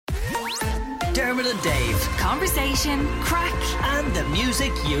Dermot and Dave. Conversation, crack, And the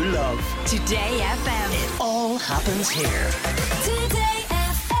music you love. Today FM. It all happens here. Today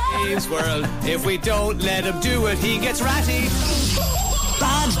FM. Dave's World. If we don't let him do it, he gets ratty.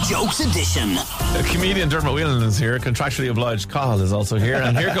 Bad Jokes Edition. Comedian Dermot Whelan is here. Contractually obliged Cathal is also here.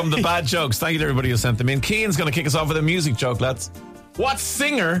 And here come the bad jokes. Thank you to everybody who sent them in. Cian's going to kick us off with a music joke, lads. What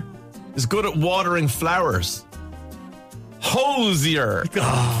singer is good at watering flowers? Hosier.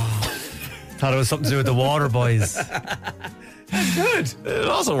 Thought it was something to do with the Water Boys. Good. It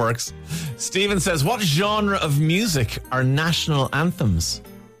also works. Stephen says, what genre of music are national anthems?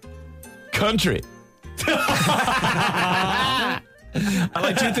 Country. I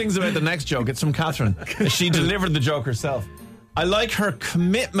like two things about the next joke. It's from Catherine. She delivered the joke herself. I like her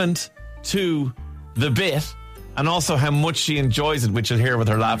commitment to the bit and also how much she enjoys it, which you'll hear with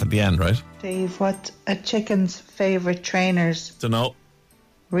her laugh at the end, right? Dave, what a chicken's favourite trainers? Don't know.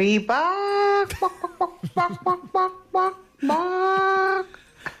 Reebok.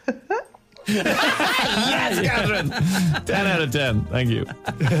 Yes, Catherine. 10 out of 10. Thank you.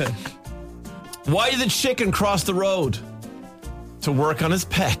 Why did the chicken cross the road? To work on his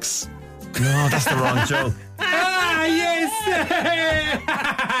pecs. No, that's the wrong joke. Yes!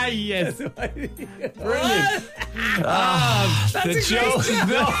 Yes. Brilliant. The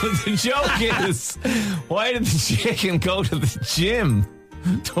joke is, why did the chicken go to the gym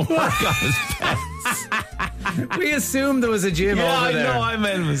to work on his pecs? We assumed there was a gym Yeah, over I there. know, I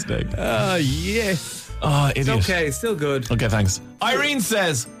made a mistake. Oh, yes. Oh, idiot. It's okay, still good. Okay, thanks. Irene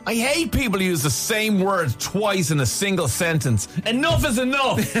says, I hate people who use the same word twice in a single sentence. Enough is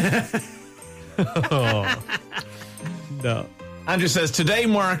enough. No. Andrew says, today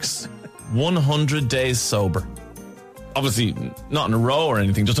marks 100 days sober. Obviously, not in a row or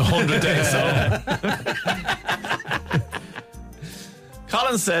anything, just 100 days sober.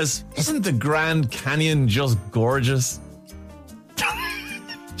 Colin says, isn't the Grand Canyon just gorgeous?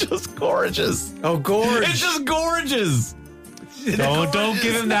 Just gorgeous. Oh, gorge. It's just gorgeous. Don't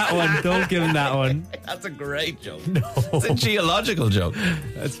give him that one. Don't give him that one. That's a great joke. No. It's a geological joke.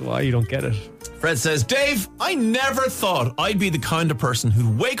 That's why you don't get it. Fred says, Dave, I never thought I'd be the kind of person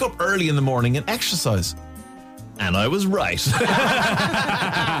who'd wake up early in the morning and exercise. And I was right.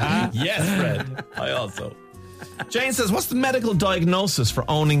 Yes, Fred. I also. Jane says, what's the medical diagnosis for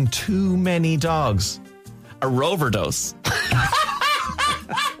owning too many dogs? A roverdose.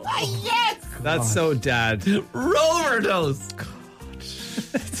 Yes! That's so dad. Roverdose.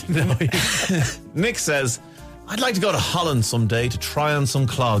 Nick says, I'd like to go to Holland someday to try on some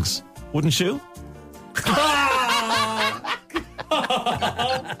clogs. Wouldn't you?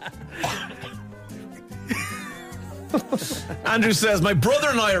 Andrew says, my brother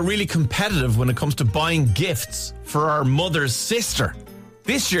and I are really competitive when it comes to buying gifts for our mother's sister.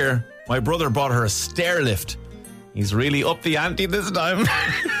 This year, my brother bought her a stair lift. He's really up the ante this time.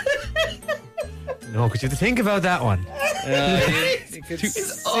 No, because you have to think about that one.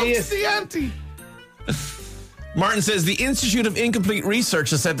 He's up the ante. Martin says, the Institute of Incomplete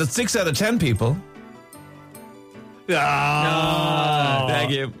Research has said that 6 out of 10 people...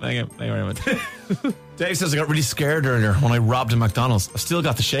 Thank you very much. Dave says, I got really scared earlier when I robbed a McDonald's. I've still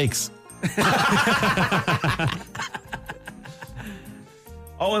got the shakes.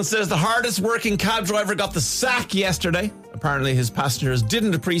 Owen says, the hardest working cab driver got the sack yesterday. Apparently his passengers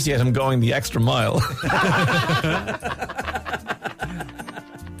didn't appreciate him going the extra mile.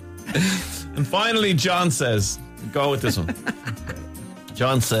 And finally, John says, go with this one.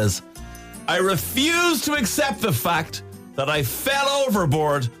 John says, I refuse to accept the fact that I fell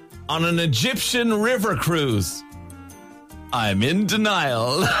overboard on an Egyptian river cruise. I'm in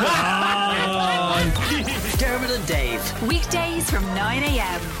denial. Dermot and Dave. Weekdays from 9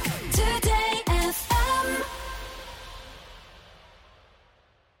 a.m. Today